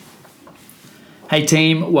Hey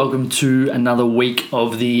team, welcome to another week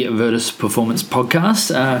of the Virtus Performance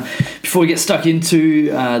Podcast. Before we get stuck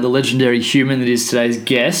into the legendary human that is today's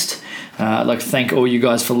guest, I'd like to thank all you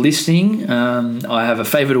guys for listening. I have a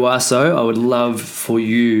favour to ask though. I would love for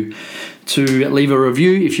you to leave a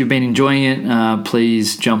review. If you've been enjoying it,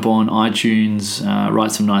 please jump on iTunes,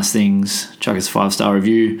 write some nice things, chuck us a 5-star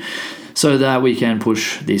review, so that we can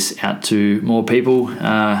push this out to more people.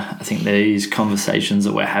 I think these conversations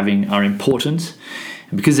that we're having are important.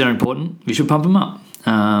 And because they're important, we should pump them up.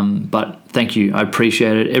 But thank you. I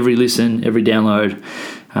appreciate it. Every listen, every download.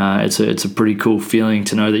 It's a pretty cool feeling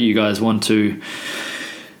to know that you guys want to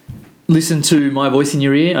listen to my voice in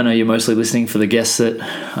your ear. I know you're mostly listening for the guests that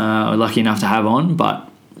are lucky enough to have on, but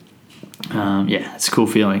it's a cool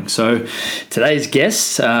feeling. So today's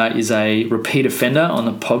guest is a repeat offender on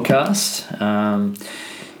the podcast.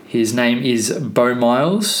 His name is Beau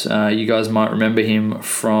Miles. You guys might remember him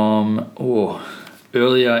from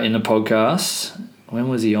earlier in the podcast. When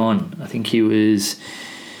was he on? I think he was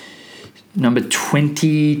number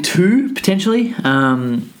 22 potentially.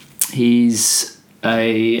 He's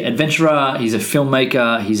a adventurer, he's a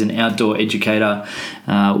filmmaker, he's an outdoor educator.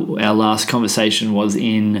 Our last conversation was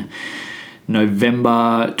in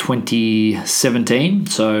November 2017,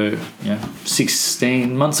 so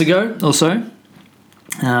 16 months ago or so.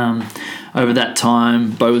 Over that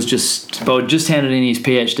time, Beau had just handed in his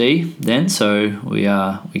PhD then, so we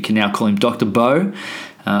can now call him Dr. Beau.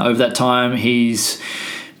 Over that time, he's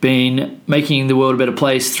been making the world a better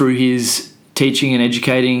place through his teaching and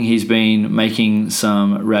educating. He's been making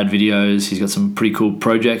some rad videos. He's got some pretty cool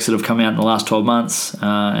projects that have come out in the last 12 months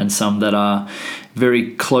and some that are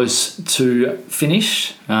very close to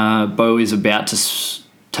finish. Beau is about to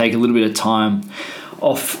take a little bit of time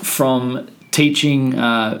off from teaching,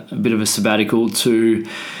 a bit of a sabbatical, to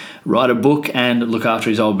write a book and look after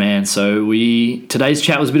his old man. So today's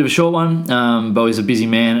chat was a bit of a short one. Beau is a busy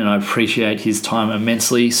man and I appreciate his time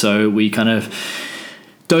immensely. So we kind of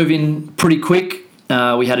dove in pretty quick.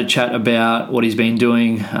 We had a chat about what he's been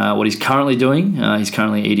doing, what he's currently doing. He's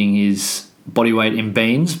currently eating his body weight in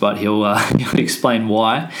beans, but he'll explain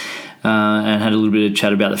why, and had a little bit of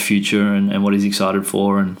chat about the future and what he's excited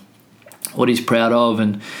for and what he's proud of.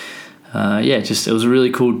 And it was a really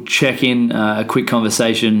cool check-in, a quick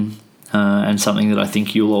conversation, and something that I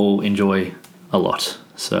think you'll all enjoy a lot.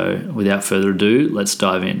 So without further ado, let's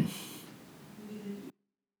dive in.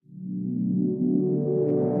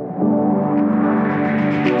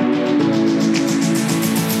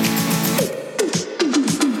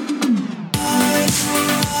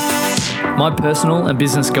 My personal and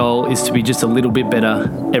business goal is to be just a little bit better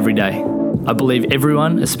every day. I believe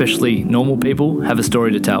everyone, especially normal people, have a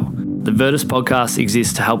story to tell. The Virtus podcast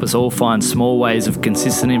exists to help us all find small ways of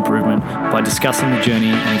consistent improvement by discussing the journey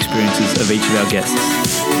and experiences of each of our guests.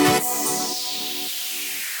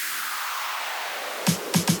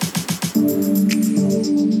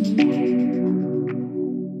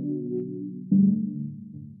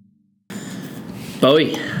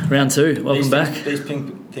 Bowie, round 2. Welcome back. These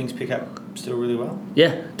pink things pick up still really well?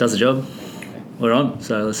 Yeah, does the job. Okay. We're on,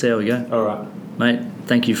 so let's see how we go. All right. Mate,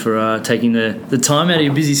 thank you for taking the time out of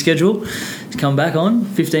your busy schedule to come back on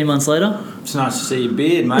 15 months later. It's nice to see your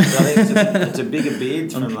beard, mate. I think it's a bigger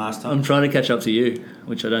beard from last time. I'm trying to catch up to you,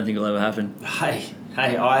 which I don't think will ever happen. Hey,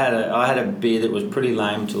 I had a beard that was pretty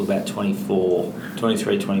lame till about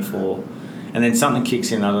 23, 24. And then something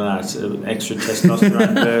kicks in, I don't know, it's an extra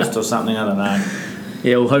testosterone burst or something, I don't know.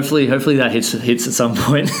 Yeah, well, hopefully that hits at some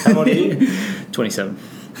point. How old are you? 27.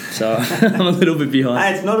 So I'm a little bit behind.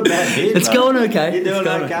 Hey, it's not a bad beard. It's going okay. You're doing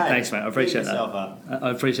okay. Thanks, mate. I appreciate that. Up. I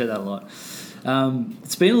appreciate that a lot.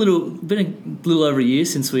 It's been a little over a year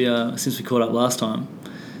since we caught up last time.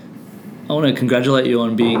 I want to congratulate you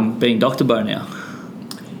on being Dr. Beau now.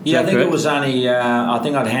 Yeah, I think it was only. I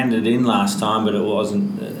think I'd handed it in last time, but it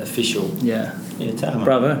wasn't official. Yeah. Yeah, tell me.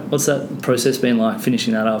 Bravo. What's that process been like,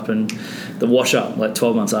 finishing that up and the wash up, like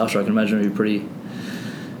 12 months after? I can imagine it'd be pretty.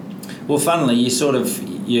 Well, funnily, you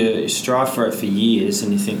strive for it for years,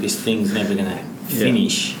 and you think this thing's never going to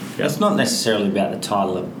finish. Yeah. It's not necessarily about the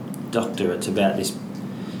title of doctor. It's about this.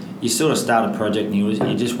 You sort of start a project and you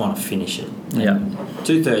just want to finish it. And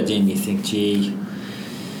 2/3 in, you think, gee,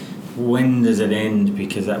 when does it end?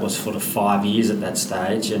 Because that was sort of 5 years at that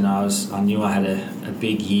stage, and I knew I had a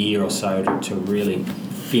big year or so to really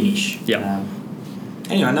finish. Yeah.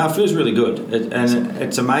 Anyway, no, it feels really good,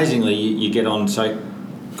 it's amazingly you get on so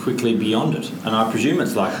quickly beyond it, and I presume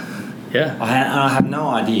it's like Yeah. I have no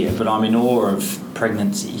idea, but I'm in awe of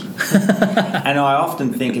pregnancy. And I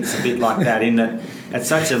often think it's a bit like that, in that it's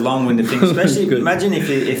such a long-winded thing. Especially, imagine if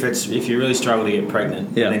you really struggle to get pregnant,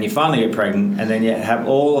 and then you finally get pregnant, and then you have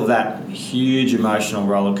all of that huge emotional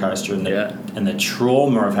roller coaster and the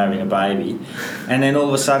trauma of having a baby, and then all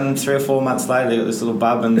of a sudden 3 or 4 months later, you got this little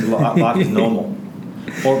bub, and life is normal.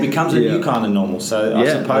 Or it becomes a new kind of normal. So I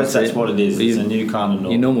suppose that's what it is. It's a new kind of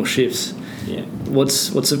normal. Your normal shifts. Yeah.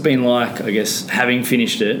 What's it been like, I guess, having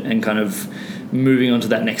finished it and kind of moving on to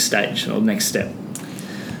that next stage or next step?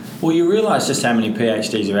 Well, you realise just how many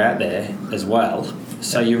PhDs are out there as well.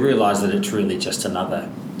 So you realise that it's really just another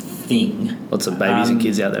thing. Lots of babies and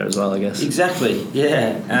kids out there as well, I guess. Exactly,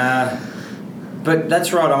 yeah. But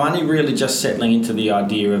that's right. I'm only really just settling into the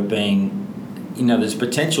idea of being, there's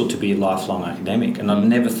potential to be a lifelong academic, and I've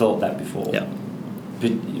never thought that before. Yeah.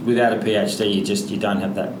 But without a PhD, you don't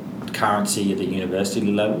have that currency at the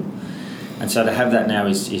university level. And so to have that now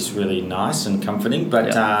is really nice and comforting.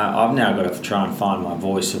 But I've now got to try and find my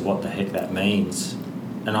voice of what the heck that means,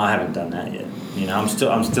 and I haven't done that yet. I'm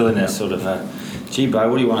still in that sort of gee, Beau,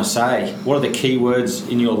 what do you want to say? What are the key words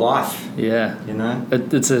in your life? Yeah.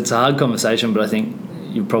 It's a hard conversation, but I think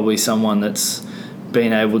you're probably someone that's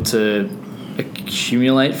been able to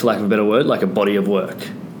accumulate, for lack of a better word, like a body of work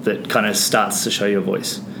that kind of starts to show your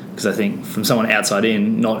voice. Because I think from someone outside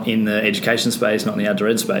in, not in the education space, not in the outdoor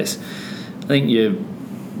ed space, I think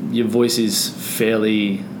your voice is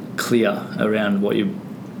fairly clear around what you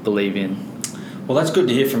believe in. Well, that's good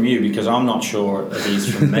to hear from you, because I'm not sure it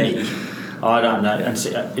is from me. I don't know. And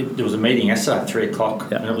there was a meeting yesterday at 3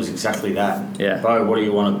 o'clock, and it was exactly that. Yeah. Beau, what do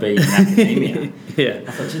you want to be in academia? Yeah.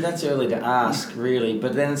 I thought, gee, that's early to ask, really.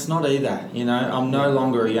 But then it's not either. I'm no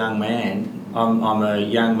longer a young man. I'm a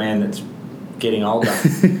young man that's getting older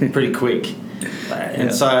pretty quick.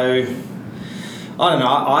 And so, I don't know,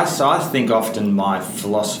 I think often my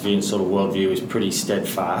philosophy and sort of worldview is pretty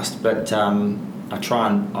steadfast, but I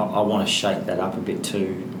want to shake that up a bit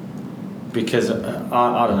too, because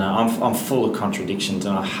I don't know, I'm full of contradictions,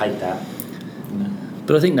 and I hate that.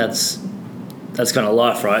 But I think that's kind of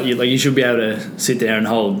life, right? You should be able to sit there and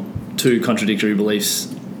hold two contradictory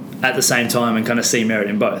beliefs at the same time and kind of see merit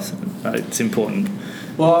in both. Right? It's important.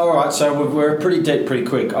 Well, all right. So we're pretty deep, pretty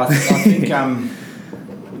quick. I think.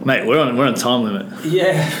 Mate, we're on time limit.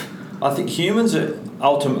 Yeah, I think humans are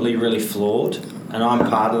ultimately really flawed, and I'm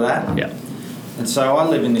part of that. Yeah. And so I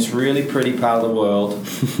live in this really pretty part of the world,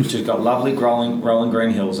 which has got lovely rolling green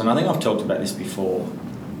hills, and I think I've talked about this before.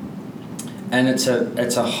 And it's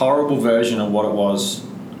a horrible version of what it was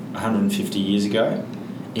 150 years ago,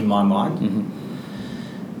 in my mind.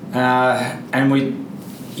 Mm-hmm. And we.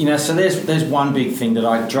 So there's one big thing that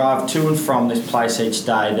I drive to and from this place each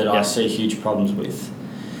day that I see huge problems with.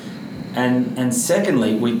 And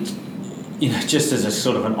secondly, we, just as a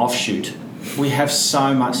sort of an offshoot, we have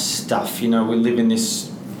so much stuff. We live in this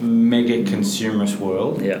mega consumerist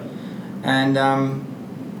world. Yeah. And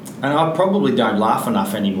I probably don't laugh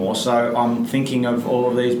enough anymore, so I'm thinking of all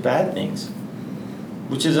of these bad things.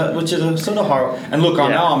 Which is a sort of horror. And look, I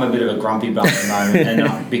know I'm a bit of a grumpy bum at the moment,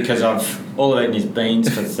 and because all I've eaten is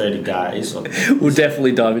beans for 30 days. We'll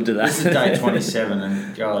definitely dive into that. This is day 27,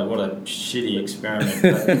 and God, what a shitty experiment.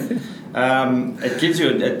 But, it gives you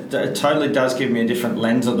it totally does give me a different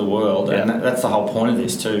lens of the world, and that's the whole point of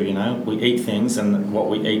this too. We eat things, and what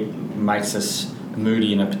we eat makes us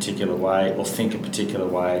moody in a particular way or think a particular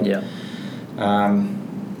way. Yeah.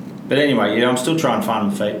 But anyway, I'm still trying to find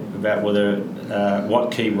my feet about whether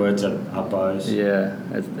what keywords are Beau's. Yeah,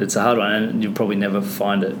 it's a hard one, and you'll probably never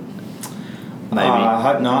find it. Maybe. I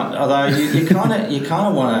hope not. Although you kind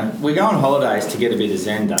of want to. We go on holidays to get a bit of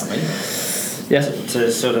zen, don't we? Yeah. To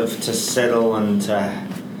settle and to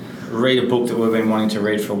read a book that we've been wanting to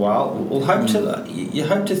read for a while. We'll hope you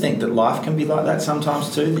hope to think that life can be like that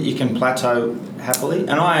sometimes too. That you can plateau happily.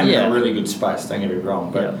 And I am in a really good space. Don't get me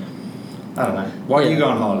wrong, but. I don't know. Why do you go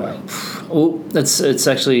on holiday? Well, it's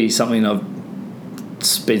actually something I've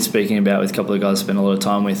been speaking about with a couple of guys I spend a lot of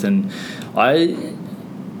time with, and I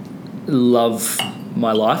love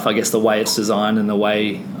my life, I guess, the way it's designed and the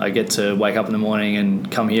way I get to wake up in the morning and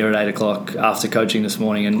come here at 8 o'clock after coaching this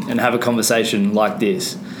morning and have a conversation like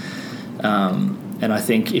this. And I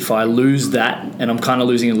think if I lose that, and I'm kind of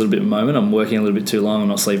losing a little bit at the moment, I'm working a little bit too long, I'm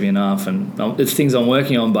not sleeping enough, and it's things I'm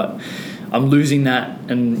working on, but I'm losing that,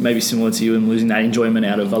 and maybe similar to you, I'm losing that enjoyment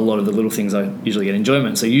out of a lot of the little things I usually get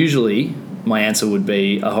enjoyment. So usually my answer would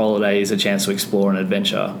be a holiday is a chance to explore an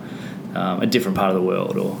adventure, a different part of the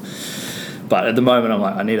world. But at the moment I'm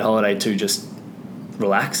like, I need a holiday to just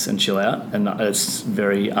relax and chill out, and it's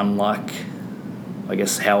very unlike, I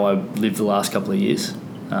guess, how I've lived the last couple of years.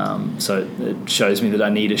 So it shows me that I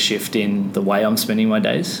need a shift in the way I'm spending my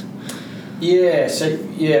days. Yeah,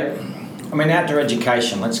 I mean, outdoor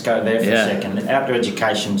education, let's go there for a second. Outdoor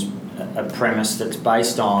education's a premise that's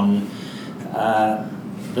based on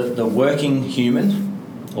the working human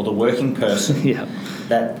or the working person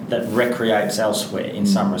that recreates elsewhere in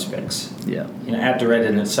some respects. Yeah. Outdoor ed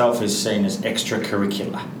in itself is seen as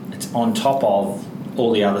extracurricular. It's on top of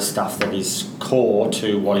all the other stuff that is core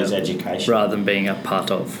to what is education. Rather than being a part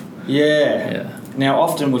of. Yeah. Now,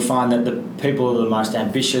 often we find that the people who are the most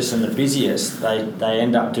ambitious and the busiest, they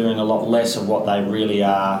end up doing a lot less of what they really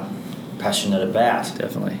are passionate about.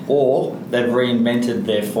 Definitely. Or they've reinvented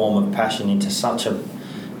their form of passion into such a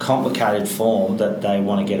complicated form that they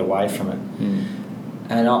want to get away from it.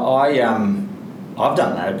 And I've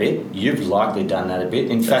done that a bit. You've likely done that a bit.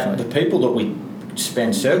 In fact, the people that we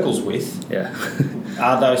spend circles with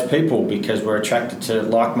are those people, because we're attracted to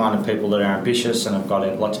like-minded people that are ambitious and have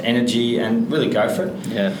got lots of energy and really go for it.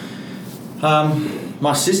 Yeah.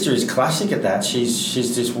 My sister is classic at that. She's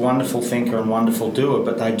this wonderful thinker and wonderful doer,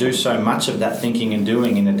 but they do so much of that thinking and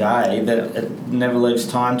doing in a day that it never leaves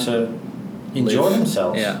time to enjoy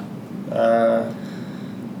themselves.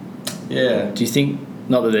 Do you think,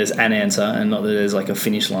 not that there's an answer and not that there's like a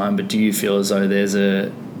finish line, but do you feel as though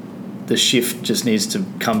the shift just needs to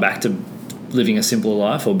come back to living a simpler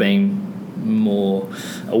life, or being more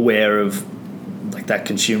aware of like that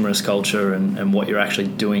consumerist culture and what you're actually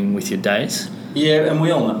doing with your days? Yeah, and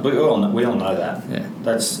we all know that. Yeah,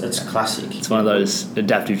 it's classic. It's one of those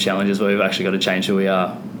adaptive challenges where we've actually got to change who we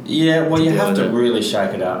are. Yeah, well, you have to really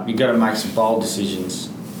shake it up. You've got to make some bold decisions.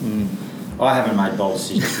 I haven't made bold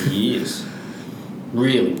decisions for years.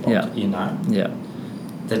 Really bold, Yeah.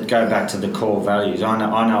 That go back to the core values. I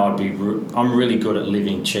know I'm really good at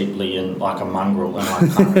living cheaply and like a mongrel, and I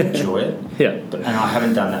can't enjoy it. And I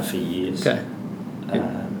haven't done that for years. Okay.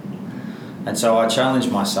 And so I challenge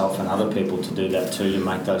myself and other people to do that too, to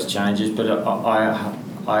make those changes. But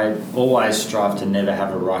I always strive to never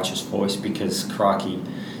have a righteous voice, because crikey,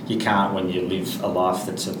 you can't when you live a life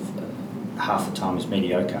that's half the time is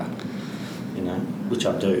mediocre, which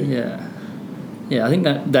I do. Yeah, I think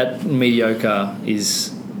that mediocre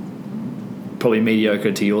is probably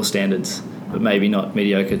mediocre to your standards, but maybe not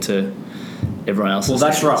mediocre to everyone else's. Well,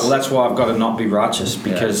 that's standards. right. Well, that's why I've got to not be righteous,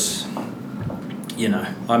 because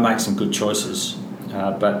I make some good choices,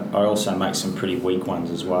 but I also make some pretty weak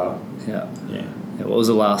ones as well. Yeah. What was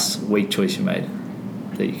the last weak choice you made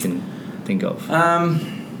that you can think of?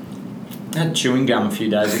 I had chewing gum a few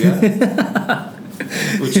days ago,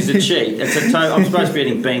 which is a cheat. I'm supposed to be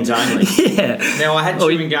eating beans only. Yeah. Now, I had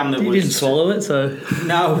chewing gum that you didn't swallow it, so...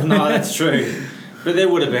 No, that's true. But there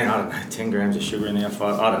would have been, 10 grams of sugar in there.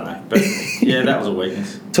 I don't know. But, yeah, that was a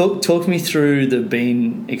weakness. Talk me through the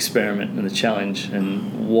bean experiment and the challenge,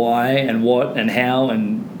 and why and what and how,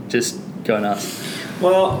 and just go nuts.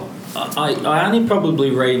 Well, I only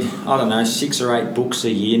probably read, 6 or 8 books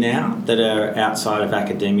a year now that are outside of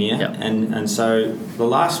academia. Yep. And so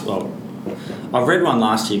I've read one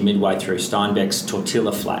last year midway through, Steinbeck's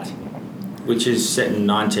Tortilla Flat, which is set in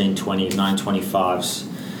 1920s, 1925's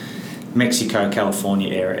Mexico,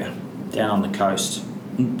 California area, down on the coast.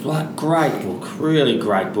 Great book, really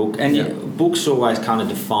great book. And books always kind of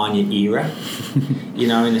define your era,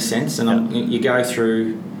 in a sense. And you go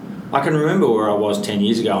through... I can remember where I was 10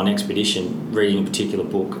 years ago on expedition reading a particular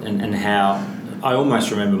book, and how I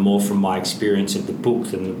almost remember more from my experience of the book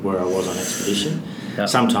than where I was on expedition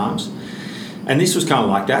sometimes. And this was kind of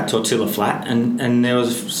like that, Tortilla Flat, and there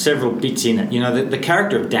was several bits in it. The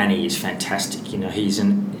character of Danny is fantastic. He's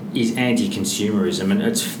anti-consumerism, and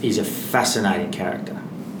he's a fascinating character,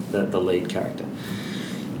 the lead character.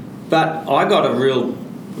 But I got a real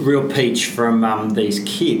peach from these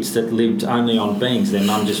kids that lived only on beans. Their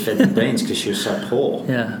mum just fed them beans because she was so poor.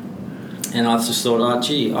 Yeah. And I just thought,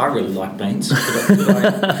 I really like beans.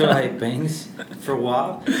 Could I eat beans for a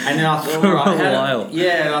while? And then I thought,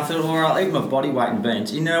 I'll eat my body weight in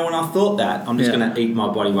beans. When I thought that, I'm just going to eat my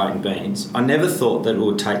body weight in beans, I never thought that it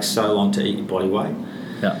would take so long to eat your body weight.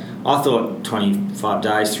 Yeah. I thought 25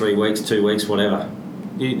 days, 3 weeks, 2 weeks, whatever.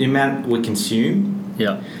 The amount we consume.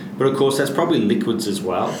 Yeah. But of course, that's probably liquids as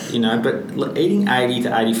well, But eating 80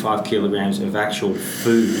 to 85 kilograms of actual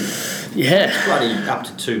food, it's bloody up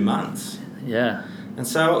to 2 months. Yeah. And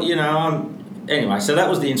so, anyway, so that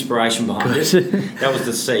was the inspiration behind it. That was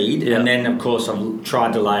the seed. Yeah. And then, of course, I've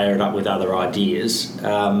tried to layer it up with other ideas.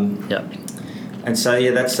 And so,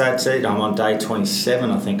 that's it. I'm on day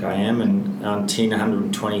 27, I think I am, and I'm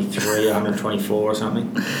 123, 124 or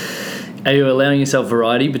something. Are you allowing yourself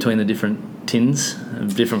variety between the different tins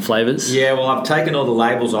of different flavours. Yeah, well, I've taken all the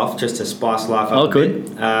labels off just to spice life up a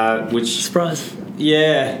good. bit. Which Surprise.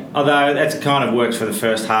 Yeah, although that's kind of works for the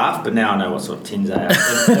first half, but now I know what sort of tins they are.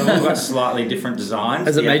 They've all got slightly different designs.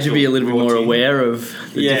 Has it made you be a little bit more aware of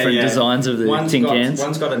the different designs of the tin cans?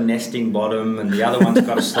 One's got a nesting bottom, and the other one's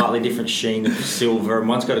got a slightly different sheen of silver, and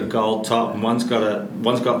one's got a gold top, and one's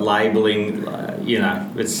got labelling.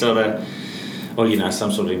 It's sort of. Or,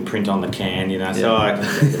 some sort of imprint on the can, Yeah. So I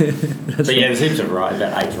can... But yeah, there's heaps of about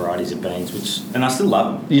 8 varieties of beans, and I still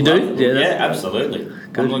love them. You do? Yeah, absolutely.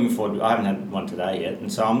 Good. I'm looking forward to... I haven't had one today yet, and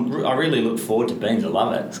so I really look forward to beans. I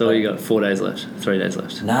love it. So you got 4 days left, 3 days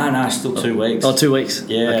left? No, still 2 weeks. Oh, 2 weeks?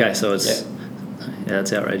 Yeah. Okay, so it's... Yeah,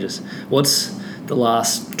 that's outrageous. What's the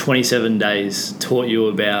last 27 days taught you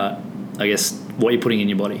about, I guess, what you're putting in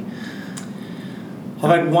your body? I've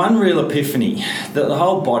had one real epiphany. The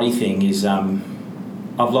whole body thing is...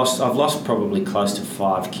 I've lost probably close to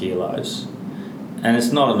 5 kilos, and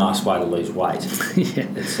it's not a nice way to lose weight. Yeah.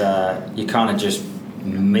 It's you kind of just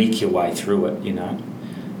meek your way through it,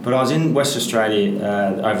 But I was in West Australia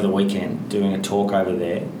over the weekend doing a talk over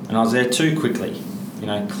there, and I was there too quickly.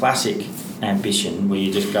 Classic ambition where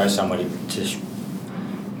you just go somewhere to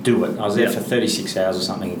do it. I was there for 36 hours or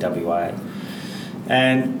something in WA.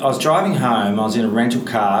 And I was driving home, I was in a rental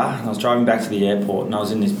car, and I was driving back to the airport, and I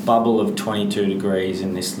was in this bubble of 22 degrees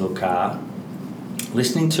in this little car,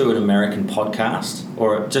 listening to an American podcast,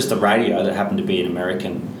 or just a radio that happened to be an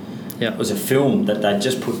American. Yeah. It was a film that they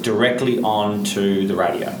just put directly onto the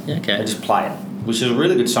radio. Okay. They just play it, which is a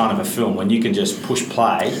really good sign of a film when you can just push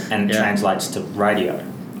play and it translates to radio.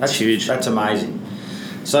 That's huge. That's amazing.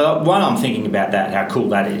 So one, I'm thinking about that, how cool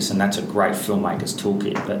that is, and that's a great filmmaker's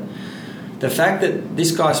toolkit. But the fact that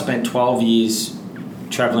this guy spent 12 years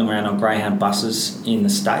travelling around on Greyhound buses in the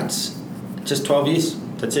States, just 12 years,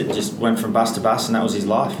 that's it, just went from bus to bus, and that was his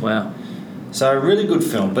life. Wow. So a really good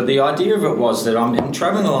film, but the idea of it was that I'm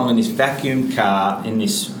travelling along in this vacuum car in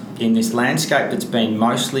this landscape that's been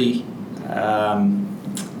mostly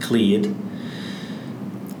cleared,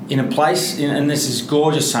 in a place, and this is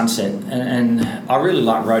gorgeous sunset, and I really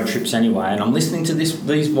like road trips anyway, and I'm listening to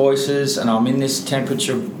these voices, and I'm in this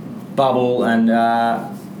temperature bubble, and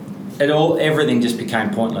everything just became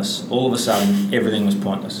pointless. All of a sudden, everything was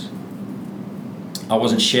pointless. I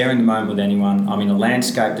wasn't sharing the moment with anyone. I'm in a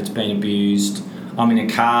landscape that's been abused. I'm in a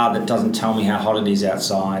car that doesn't tell me how hot it is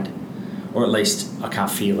outside, or at least I can't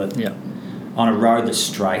feel it. Yeah. On a road that's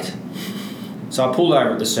straight. So I pulled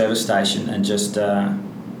over at the service station and just I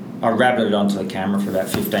rabbited it onto the camera for about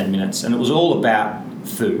 15 minutes, and it was all about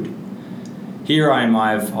food. Here I am,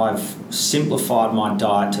 I've simplified my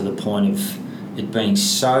diet to the point of it being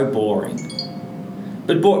so boring.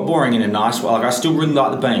 But boring in a nice way. Like, I still really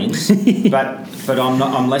like the beans, but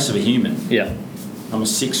I'm less of a human. Yeah. I'm a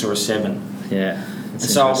 6 or a 7. Yeah. And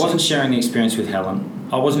so I wasn't sharing the experience with Helen.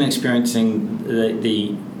 I wasn't experiencing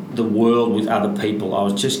the world with other people. I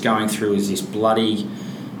was just going through as this bloody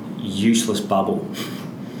useless bubble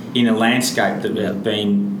in a landscape that had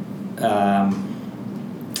been...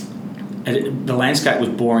 the landscape was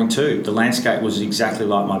boring too. The landscape was exactly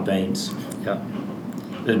like my beans. Yeah.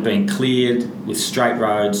 It had been cleared with straight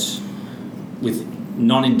roads, with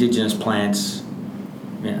non-indigenous plants.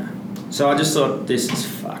 Yeah. So I just thought, this is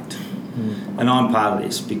fucked. And I'm part of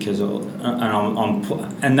this because,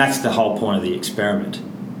 and that's the whole point of the experiment.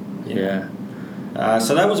 Yeah.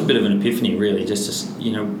 So that was a bit of an epiphany, really, just to,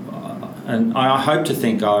 and I hope to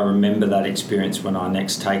think I remember that experience when I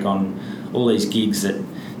next take on all these gigs that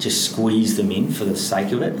just squeeze them in for the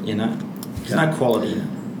sake of it, There's no quality in it.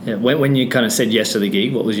 Yeah. When you kind of said yes to the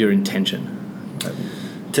gig, what was your intention?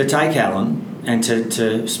 To take Alan and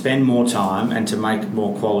to spend more time and to make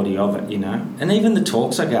more quality of it, And even the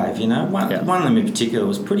talks I gave, one of them in particular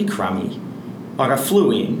was pretty crummy. Like, I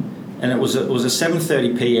flew in and it was a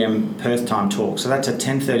 7:30 p.m. Perth time talk, so that's a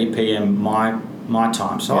 10:30 p.m. my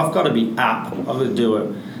time. So I've got to be up. I've got to do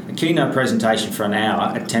a keynote presentation for an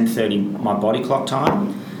hour at 10:30 my body clock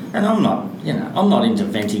time. And I'm not into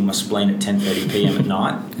venting my spleen at 10:30 p.m. at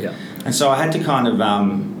night. Yeah. And so I had to kind of,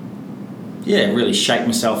 really shake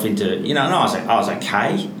myself into, and I was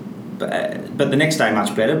okay. But the next day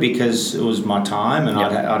much better because it was my time and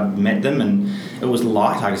I'd met them and it was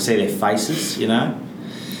light. I could see their faces,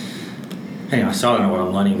 Anyway, so I don't know what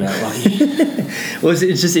I'm learning about. Well,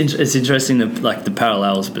 it's interesting the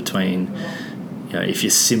parallels between, if you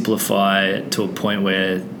simplify it to a point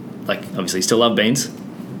where, obviously you still love beans,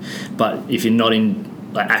 but if you're not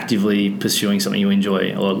actively pursuing something you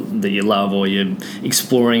enjoy or that you love, or you're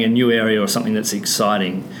exploring a new area or something that's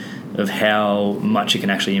exciting, of how much it can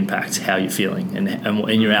actually impact how you're feeling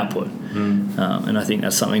and your output. And I think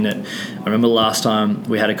that's something that I remember last time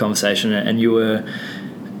we had a conversation, and you were,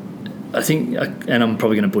 I think, and I'm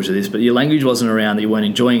probably going to butcher this, but your language wasn't around that you weren't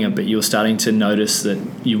enjoying it, but you were starting to notice that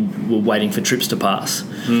you were waiting for trips to pass.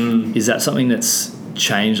 Is that something that's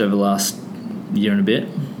changed over the last year and a bit?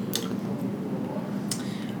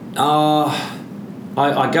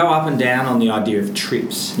 I go up and down on the idea of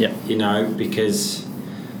trips. Yeah. You know, because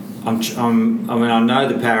I know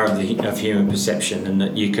the power of human perception, and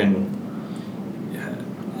that you can.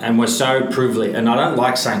 And we're so privileged, and I don't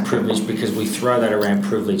like saying privilege because we throw that around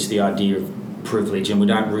privilege, the idea of privilege, and we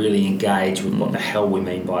don't really engage with what the hell we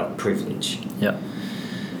mean by privilege. Yeah.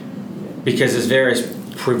 Because there's various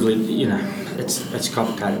privilege, you know, it's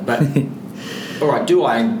complicated. But all right, do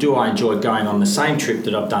I enjoy going on the same trip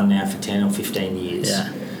that I've done now for 10 or 15 years?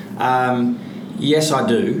 Yeah. Yes, I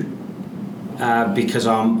do, because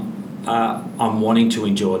I'm wanting to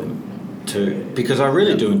enjoy them. Because I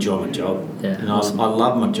really do enjoy my job. Yeah, and awesome. I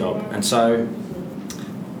love my job, and so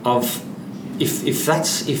if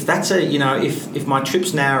that's a, you know, if my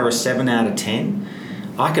trips now are a 7 out of 10,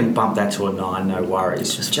 I can bump that to a 9, no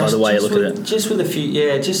worries. Just by the way you look at it. Just with a few,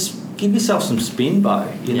 just give yourself some spin, Beau.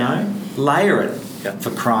 You know, layer it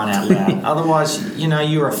for crying out loud. Otherwise, you know,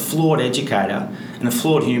 you're a flawed educator and a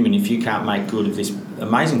flawed human if you can't make good of this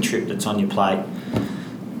amazing trip that's on your plate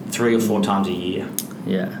 3 or 4 times a year.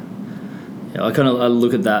 Yeah. Yeah, I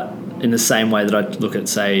look at that in the same way that I look at,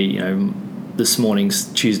 say, you know, this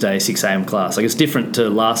morning's Tuesday 6 a.m. class. Like, it's different to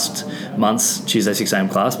last month's Tuesday 6 a.m.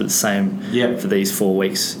 class, but it's the same for these 4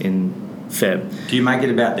 weeks in Feb. Do you make it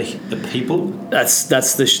about the people? That's got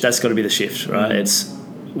to be the shift, right? It's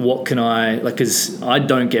what can I, like, because I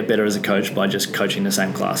don't get better as a coach by just coaching the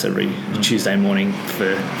same class every Tuesday morning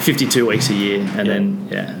for 52 weeks a year,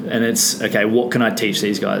 and and it's okay. What can I teach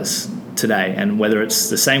these guys today? And whether it's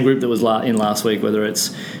the same group that was in last week, whether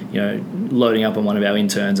it's, you know, loading up on one of our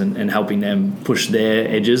interns and helping them push their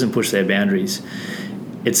edges and push their boundaries,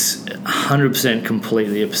 it's 100%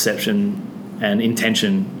 completely a perception and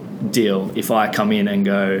intention deal. If I come in and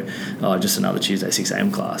go, oh, just another Tuesday 6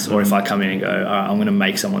 a.m. class, or if I come in and go, all right, I'm going to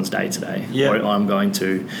make someone's day today, or I'm going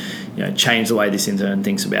to, you know, change the way this intern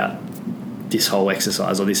thinks about this whole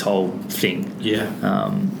exercise or this whole thing.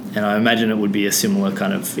 And I imagine it would be a similar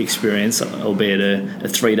kind of experience, albeit a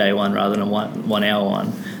 3-day one rather than a 1 hour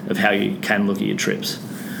one, of how you can look at your trips.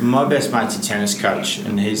 My best mate's a tennis coach,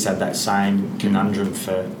 and he's had that same conundrum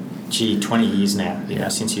for 20 years now, you know,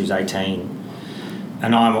 since he was 18.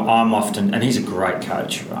 And I'm often, and he's a great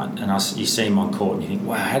coach, right? And you see him on court and you think,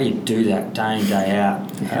 wow, how do you do that day in, day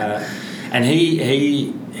out? And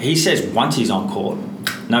he says once he's on court,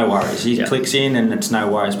 no worries. He clicks in and it's no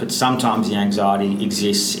worries. But sometimes the anxiety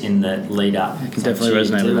exists in the lead up. I can definitely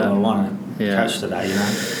resonate with that. I want to coach today, you know?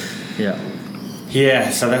 Yeah,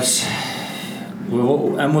 so that's... We've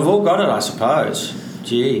all got it, I suppose.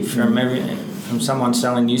 Gee, from someone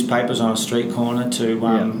selling newspapers on a street corner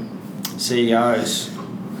to CEOs.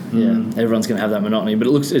 Everyone's going to have that monotony, but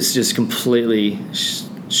it's just completely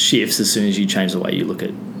shifts as soon as you change the way you look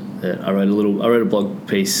at it. I wrote a blog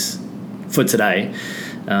piece for today.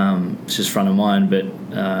 It's just front of mind, but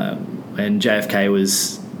when JFK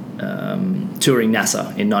was touring NASA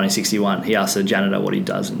in 1961, he asked the janitor what he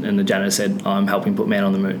does, and the janitor said, I'm helping put man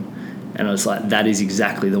on the moon. And I was like, that is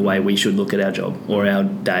exactly the way we should look at our job or our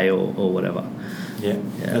day or whatever. Yeah.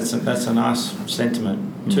 That's a nice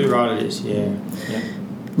sentiment. Too right it is. Yeah.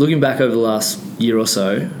 Looking back over the last year or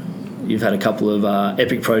so, you've had a couple of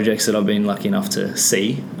epic projects that I've been lucky enough to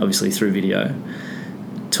see, obviously through video.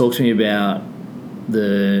 Talk to me about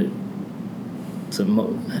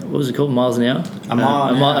what was it called? Miles an hour? A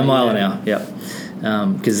mile an hour. Yep.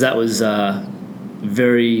 Because that was an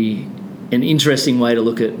interesting way to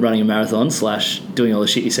look at running a marathon / doing all the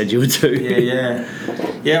shit you said you would do. Yeah.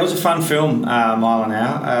 It was a fun film, Mile an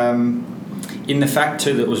Hour. In the fact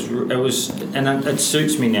too that it was, and it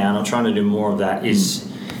suits me now, and I'm trying to do more of that. Is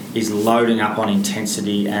loading up on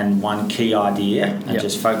intensity and one key idea, and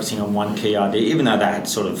just focusing on one key idea, even though that had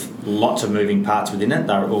sort of lots of moving parts within it.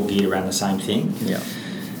 They were all geared around the same thing. Yeah.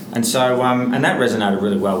 And so, and that resonated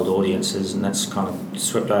really well with audiences, and that's kind of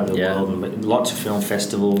swept over the world, and lots of film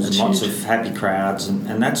festivals, and lots of happy crowds,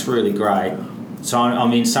 and that's really great. So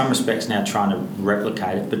I'm in some respects now trying to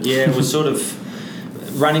replicate it, but it was sort of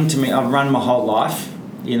running to me. I've run my whole life,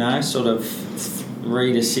 you know, sort of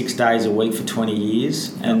 3 to 6 days a week for 20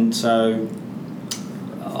 years, and so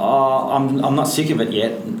I'm not sick of it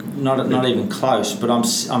yet, not even close, but I'm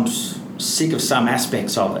sick of some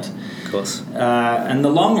aspects of it. Of course. And the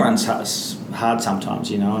long run's hard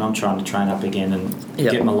sometimes, you know, and I'm trying to train up again and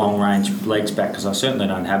get my long range legs back, because I certainly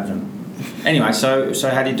don't have them Anyway, so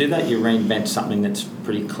how do you do that? You reinvent something that's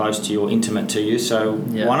pretty close to you or intimate to you. So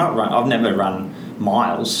why not run? I've never run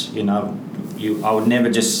miles, you know. I would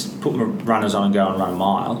never just put my runners on and go and run a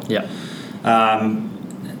mile. Yeah.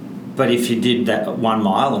 But if you did that 1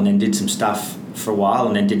 mile and then did some stuff for a while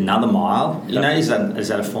and then did another mile, you know, is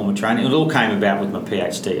that a form of training? It all came about with my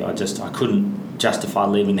PhD. I couldn't justify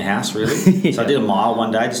leaving the house really. So I did a mile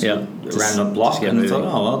one day just around the block, and I thought,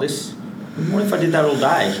 what if I did that all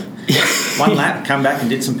day? One lap, come back and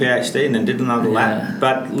did some PhD, and then did another lap.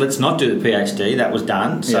 But let's not do the PhD. That was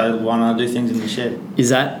done. So why not do things in the shed? Is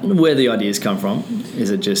that where the ideas come from?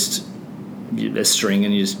 Is it just a string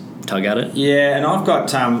and you just tug at it? Yeah, and I've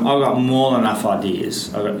got more than enough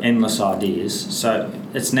ideas. I've got endless ideas. So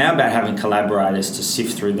it's now about having collaborators to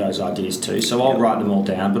sift through those ideas too. So I'll write them all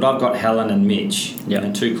down. But I've got Helen and Mitch, you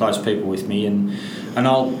know, 2 close people with me, and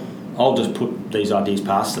I'll just put these ideas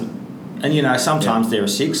past them. And, you know, sometimes they're a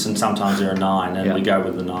 6 and sometimes they're a 9, and we go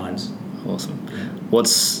with the 9s. Awesome.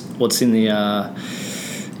 What's in the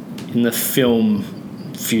film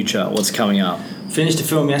future? What's coming up? Finished a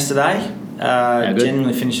film yesterday.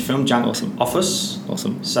 Genuinely finished a film, Junk Office.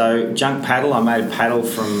 Awesome. So Junk Paddle, I made a paddle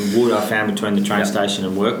from wood I found between the train station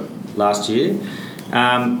and work last year.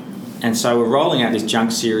 And so we're rolling out this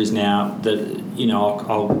junk series now that, you know,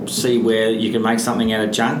 I'll see where you can make something out of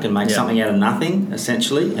junk and make something out of nothing,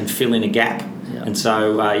 essentially, and fill in a gap. Yeah. And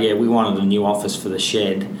so, we wanted a new office for the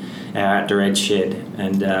shed, our outdoor edge shed.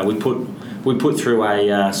 And we put through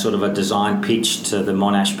a sort of a design pitch to the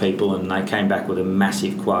Monash people, and they came back with a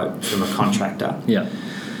massive quote from a contractor. Yeah.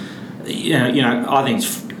 You know, I think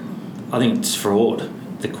it's fraud.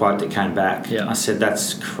 The quote that came back. Yeah. I said,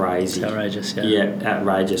 that's crazy. It's outrageous, Yeah,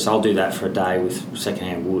 outrageous. I'll do that for a day with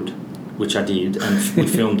secondhand wood, which I did, and we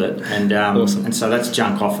filmed it. And awesome. And so that's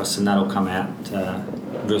Junk Office, and that'll come out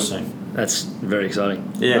real soon. That's very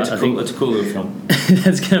exciting. Yeah, it's a cool little film.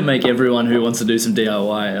 That's going to make everyone who wants to do some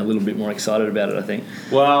DIY a little bit more excited about it, I think.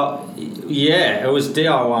 Well, yeah, it was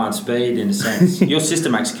DIY on speed in a sense. Your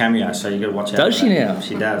sister makes a cameo, so you've got to watch out. Does she now?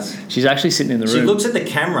 She does. She's actually sitting in the room. She looks at the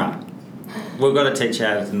camera. We've got to teach her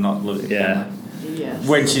how to not look at the camera. Yes.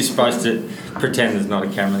 When she's supposed to pretend there's not a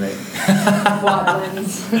camera there. White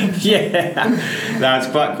lens. Yeah. No, it's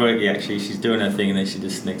quite quirky actually. She's doing her thing and then she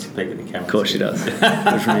just sneaks a peek at the camera. Of course she does. It was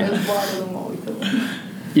wider than what we thought.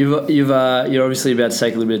 You're obviously about to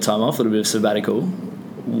take a little bit of time off, a little bit of sabbatical.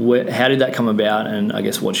 How did that come about, and I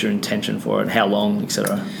guess what's your intention for it? How long,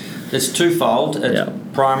 etc.? It's twofold. It's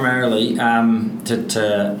primarily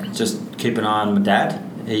to just keep an eye on my dad.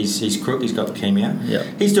 He's crook. He's got leukemia. Yeah.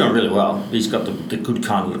 He's doing really well. He's got the good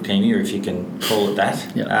kind of leukemia, if you can call it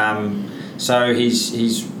that. Yeah. So his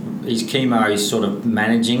chemo is sort of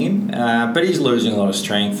managing him, but he's losing a lot of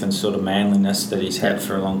strength and sort of manliness that he's had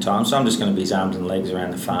for a long time. So I'm just going to be his arms and legs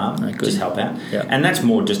around the farm, just help out. Yeah. And that's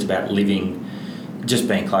more just about living, just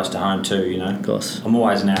being close to home too, you know. Of course. I'm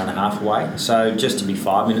always an hour and a half away, so just to be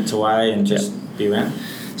 5 minutes away and just be around.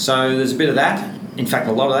 So there's a bit of that. In fact,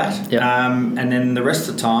 a lot of that. Yep. And then the rest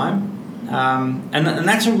of the time, and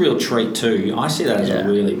that's a real treat too. I see that as a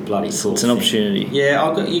really bloody cool It's an opportunity.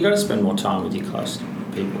 Yeah, you got to spend more time with your close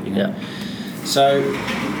people, you know. Yeah. So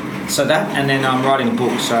that, and then I'm writing a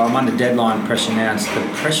book, so I'm under deadline pressure now. The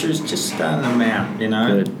pressure is just starting to mount, you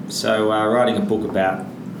know. Good. So writing a book about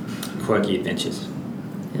quirky adventures.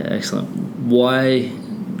 Yeah, excellent. Why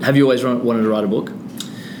have you always wanted to write a book?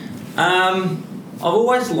 I've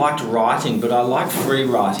always liked writing, but I like free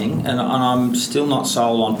writing, and I'm still not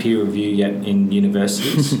sold on peer review yet in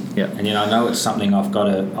universities. Yeah. And I know it's something I've got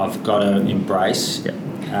to embrace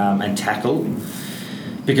and tackle,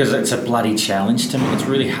 because it's a bloody challenge to me. It's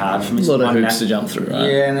really hard for me. A lot of hoops to jump through,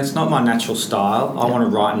 right? Yeah, and it's not my natural style. I want to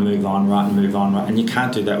write and move on, and you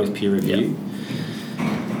can't do that with peer review.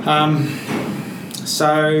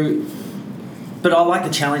 But I like the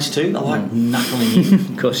challenge too. I like knuckling in.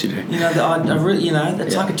 Of course you do.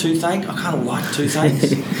 It's like a toothache. I kind of like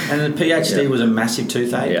toothaches. And the PhD was a massive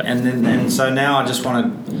toothache. Yeah. And so now I just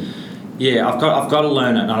want to. Yeah, I've got to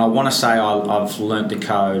learn it, and I want to say I've learnt the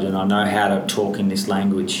code and I know how to talk in this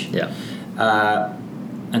language. Yeah.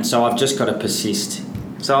 And so I've just got to persist.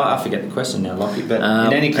 So I forget the question now, Lockie. But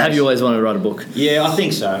in any case, have you always wanted to write a book? Yeah, I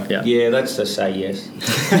think so. Yeah. Let's just say yes.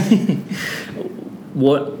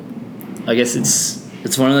 I guess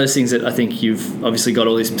it's one of those things that I think you've obviously got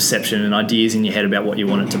all this perception and ideas in your head about what you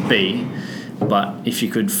want it to be, but if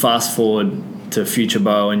you could fast forward to future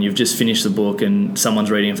Beau and you've just finished the book and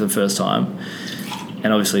someone's reading it for the first time,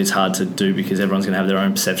 and obviously it's hard to do because everyone's going to have their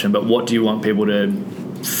own perception, but what do you want people to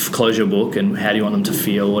close your book, and how do you want them to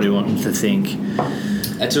feel? What do you want them to think?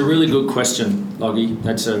 That's a really good question, Loggy.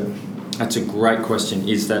 That's a great question.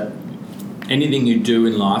 Is that anything you do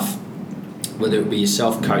in life, whether it be your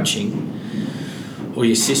self-coaching or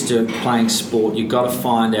your sister playing sport, you've got to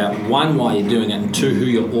find out, one, why you're doing it, and two, who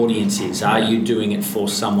your audience is. Are you doing it for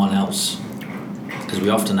someone else? Because we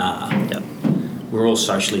often are. Yep. We're all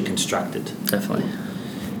socially constructed. Definitely.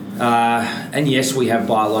 And yes, we have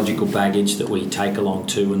biological baggage that we take along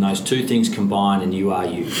too, and those two things combine and you are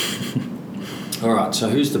you. All right, so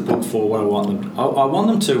who's the book for? What do I want them? I want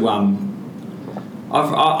them to...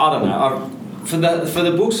 I don't know. For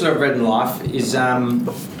the books that I've read in life is... I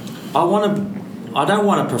don't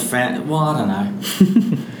want to profound... Well, I don't know.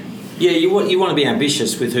 Yeah, you want to be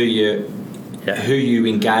ambitious with who you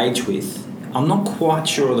engage with. I'm not quite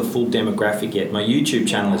sure of the full demographic yet. My YouTube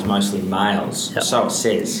channel is mostly males, so it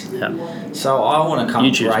says. Yep. So I want to kind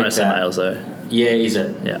of break that. YouTube's mostly males, though. Yeah, is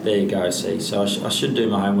it? Yeah. There you go, see. So I should do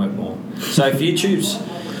my homework more. So if YouTube's...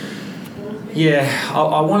 Yeah,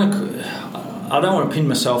 I want to... I don't want to pin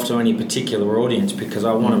myself to any particular audience because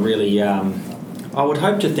I want to really... I would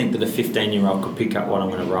hope to think that a 15-year-old could pick up what I'm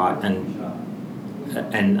going to write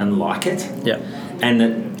and like it. Yeah. And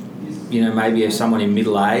that, you know, maybe if someone in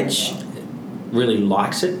middle age really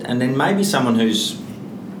likes it, and then maybe someone who's...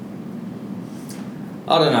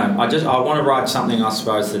 I don't know. I want to write something, I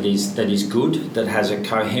suppose, that is good, that has a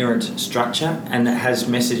coherent structure, and that has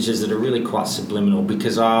messages that are really quite subliminal.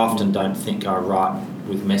 Because I often don't think I write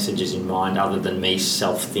with messages in mind, other than me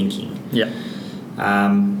self-thinking. Yeah.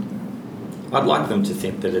 I'd like them to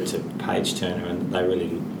think that it's a page turner and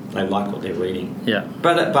they like what they're reading. Yeah.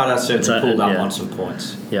 But I certainly pulled up on some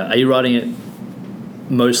points. Yeah. Are you writing it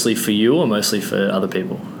mostly for you or mostly for other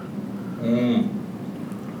people?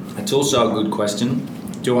 It's also a good question.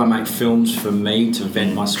 Do I make films for me to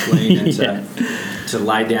vent my spleen and to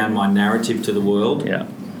lay down my narrative to the world? Yeah.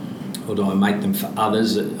 Or do I make them for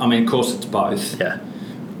others? I mean, of course, it's both. Yeah.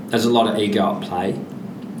 There's a lot of ego at play.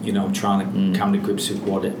 You know, I'm trying to come to grips with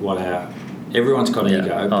what our... Everyone's got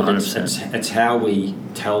ego, but it's how we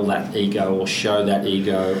tell that ego or show that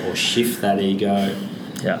ego or shift that ego.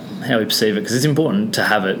 Yeah, how we perceive it, because it's important to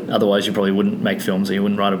have it. Otherwise, you probably wouldn't make films, or you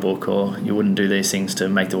wouldn't write a book, or you wouldn't do these things to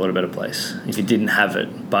make the world a better place if you didn't have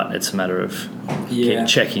it. But it's a matter of keep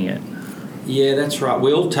checking it. Yeah, that's right.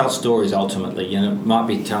 We all tell stories ultimately. You know, it might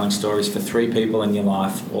be telling stories for 3 people in your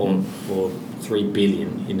life, or 3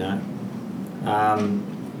 billion. You know.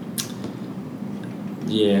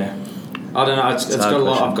 Yeah. I don't know. It's got a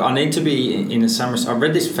lot. I need to be in a summer. I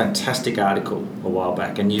read this fantastic article a while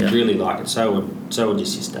back, and you'd really like it. So would your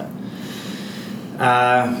sister.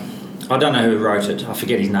 I don't know who wrote it. I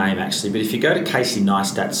forget his name actually. But if you go to Casey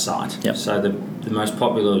Neistat's site, so the most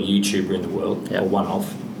popular YouTuber in the world, or one of,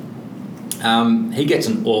 he gets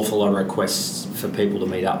an awful lot of requests for people to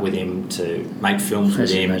meet up with him, to make films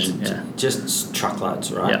with him, just truckloads,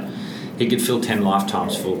 right? Yeah. He could fill 10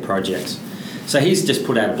 lifetimes full of projects. So he's just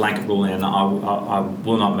put out a blanket rule, and I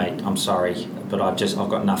will not meet. I'm sorry, but I've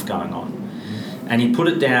got enough going on. And he put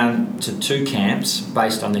it down to 2 camps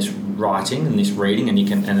based on this writing and this reading, and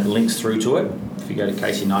it links through to it if you go to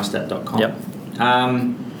caseyneistat.com. Yep.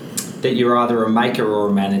 That you're either a maker or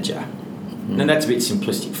a manager. And that's a bit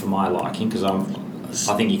simplistic for my liking, because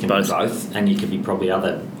I think you can be both, and you could be probably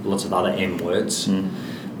lots of other M words.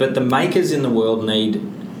 But the makers in the world need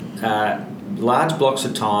large blocks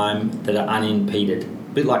of time that are unimpeded, a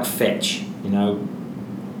bit like fetch, you know,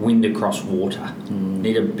 wind across water.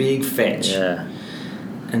 Need a big fetch. Yeah.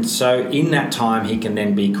 And so in that time he can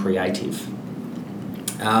then be creative.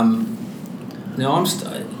 Now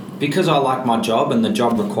because I like my job and the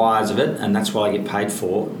job requires of it, and that's what I get paid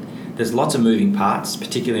for, there's lots of moving parts,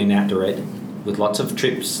 particularly in outdoor ed, with lots of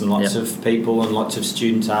trips and lots of people and lots of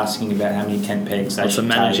students asking about how many tent pegs they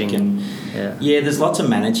should take. And there's lots of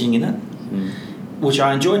managing in it. Which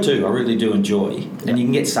I enjoy too. I really do enjoy. And you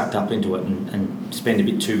can get sucked up into it and spend a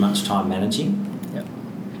bit too much time managing.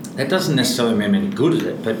 That doesn't necessarily mean I'm any good at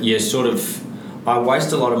it, but I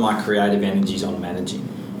waste a lot of my creative energies on managing.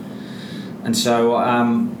 And so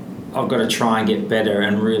I've got to try and get better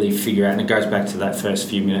and really figure out, and it goes back to that first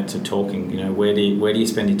few minutes of talking, you know, where do you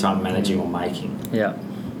spend your time managing or making? Yeah.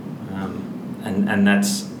 And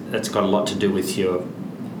that's got a lot to do with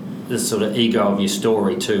the sort of ego of your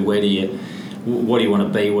story too. What do you want to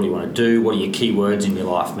be? What do you want to do? What are your key words in your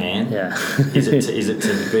life, man? Yeah. Is it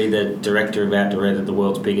to be the director of outdoor ed at the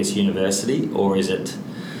world's biggest university, or is it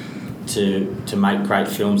to make great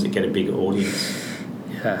films that get a bigger audience?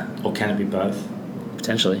 Yeah. Or can it be both?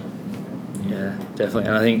 Potentially. Yeah, definitely.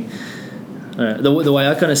 And I think the way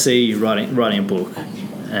I kind of see writing a book,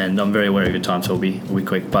 and I'm very aware of your time, so we'll be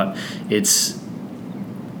quick, but it's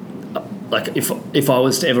like if I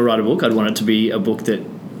was to ever write a book, I'd want it to be a book that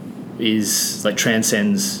is like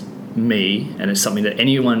transcends me, and it's something that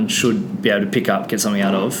anyone should be able to pick up, get something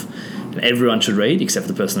out of, and everyone should read except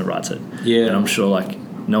for the person that writes it. Yeah. And I'm sure, like,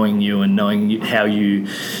 knowing you and knowing how you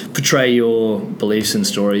portray your beliefs and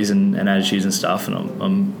stories and attitudes and stuff, and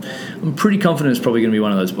I'm pretty confident it's probably going to be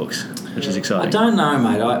one of those books, which is exciting. I don't know,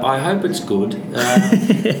 mate. I hope it's good.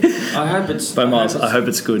 I hope it's... By Miles, I hope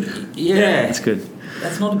it's good. Yeah. It's good.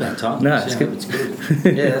 That's not about time. No, it's good. It's good.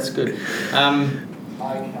 Yeah, that's good. I'm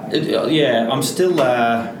still...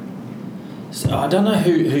 I don't know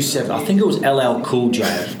who said it. I think it was LL Cool J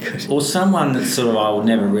or someone that sort of I would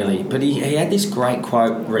never really... But he had this great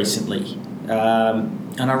quote recently,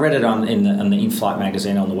 and I read it in the In-Flight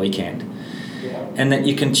magazine on the weekend, and that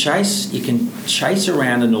you can chase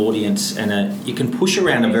around an audience and you can push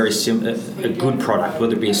around a good product,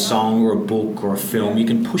 whether it be a song or a book or a film. You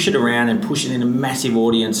can push it around and push it into massive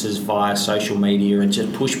audiences via social media and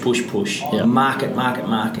just push, yeah. market.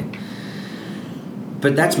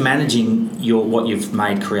 But that's managing what you've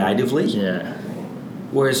made creatively. Yeah.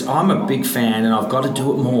 Whereas I'm a big fan, and I've got to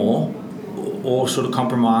do it more, or sort of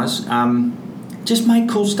compromise. Just make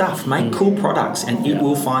cool stuff, make cool products, and it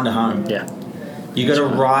will find a home. Yeah. You got to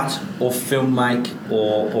write or film make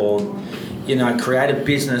or create a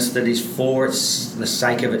business that is for the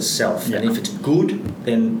sake of itself. Yeah. And if it's good,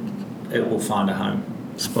 then it will find a home.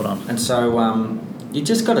 Spot on. And so you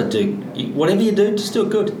just got to do whatever you do, just do it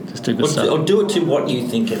good. Just do good stuff. Or do it to what you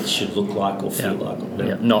think it should look like or feel like. Or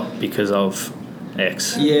whatever. Yeah. Not because of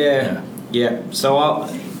X. Yeah. So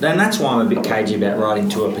then that's why I'm a bit cagey about writing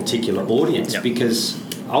to a particular audience, because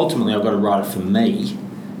ultimately I've got to write it for me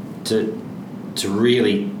to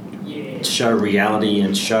really show reality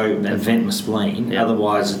and vent my spleen. Yeah.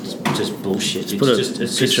 Otherwise, it's just bullshit.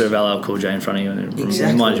 It's a picture of LL Cool J in front of you, and it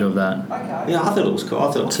reminds you of that. Yeah, I thought it was cool. I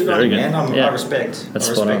thought it was very good. Man. I respect. That's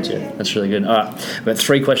I spot on. respect you. That's really good. All right, I've got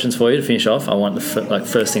 3 questions for you to finish off. I want the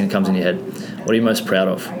first thing that comes in your head. What are you most proud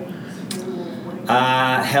of?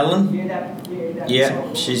 Helen.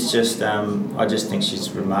 Yeah, she's just. I just think she's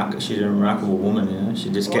remarkable. She's a remarkable woman. You know, she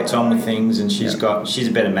just gets on with things, and she's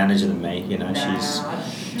a better manager than me. You know,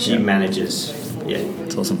 she manages. Yeah,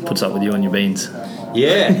 it's awesome. Puts up with you and your beans.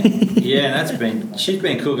 Yeah, and she's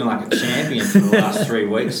been cooking like a champion for the last 3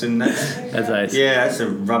 weeks, and that's ace. Yeah, that's a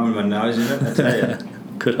rubbing my nose in it. I tell you.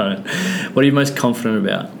 Good on it. What are you most confident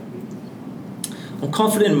about? I'm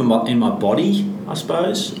confident in my body, I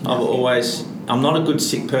suppose. I'm not a good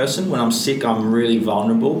sick person. When I'm sick, I'm really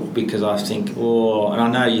vulnerable because I think, and I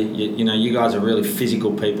know you guys are really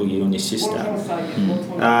physical people, you and your sister.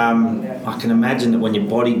 I can imagine that when your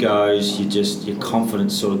body goes, your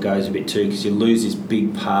confidence sort of goes a bit too, because you lose this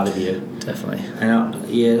big part of you. Definitely. And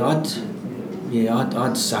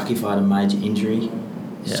I'd suck if I had a major injury,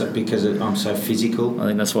 because I'm so physical. I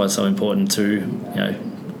think that's why it's so important to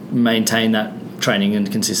maintain that training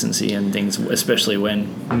and consistency and things, especially when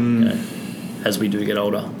as we do get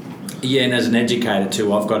older. Yeah, and as an educator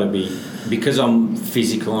too, I've got to be, because I'm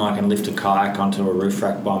physical and I can lift a kayak onto a roof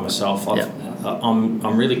rack by myself.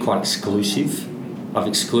 I'm really quite exclusive. I've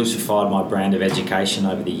exclusified my brand of education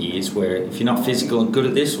over the years, where if you're not physical and good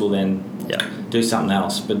at this, well then do something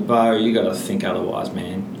else. But Beau, you got to think otherwise,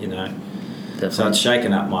 man. You know. Definitely. So it's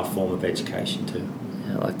shaken up my form of education too.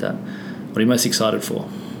 Yeah, I like that. What are you most excited for?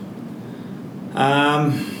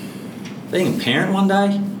 Being a parent one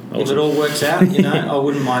day. Awesome. If it all works out, I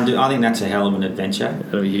wouldn't mind doing. I think that's a hell of an adventure.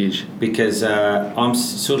 That'll be huge. Because I'm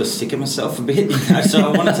sort of sick of myself a bit, so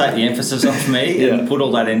I want to take the emphasis off me and put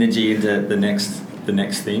all that energy into the next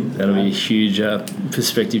thing. That'll be a huge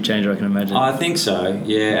perspective changer, I can imagine. I think so,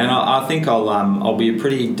 yeah, and I think I'll be a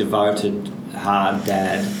pretty devoted, hard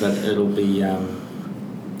dad, but it'll be it'll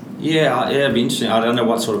be interesting. I don't know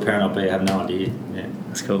what sort of parent I'll be. I have no idea. Yeah,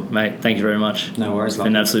 that's cool, mate. Thank you very much. No worries. It's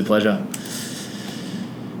been an absolute pleasure.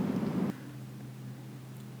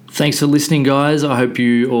 Thanks for listening, guys. I hope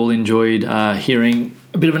you all enjoyed hearing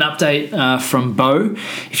a bit of an update from Beau.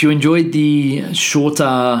 If you enjoyed the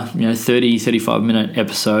shorter, 30, 35-minute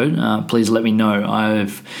episode, please let me know.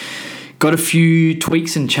 I've got a few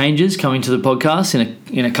tweaks and changes coming to the podcast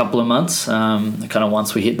in a couple of months. Kind of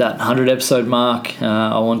once we hit that 100-episode mark,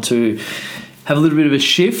 I want to have a little bit of a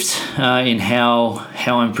shift in how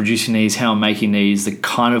I'm producing these, how I'm making these, the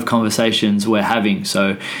kind of conversations we're having.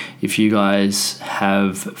 So if you guys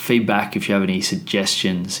have feedback, if you have any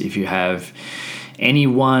suggestions, if you have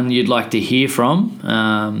anyone you'd like to hear from,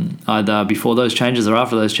 either before those changes or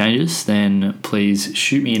after those changes, then please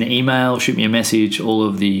shoot me an email, shoot me a message. All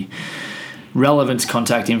of the relevant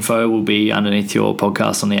contact info will be underneath your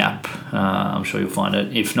podcast on the app. I'm sure you'll find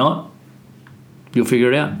it. If not, you'll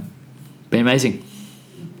figure it out. Be amazing.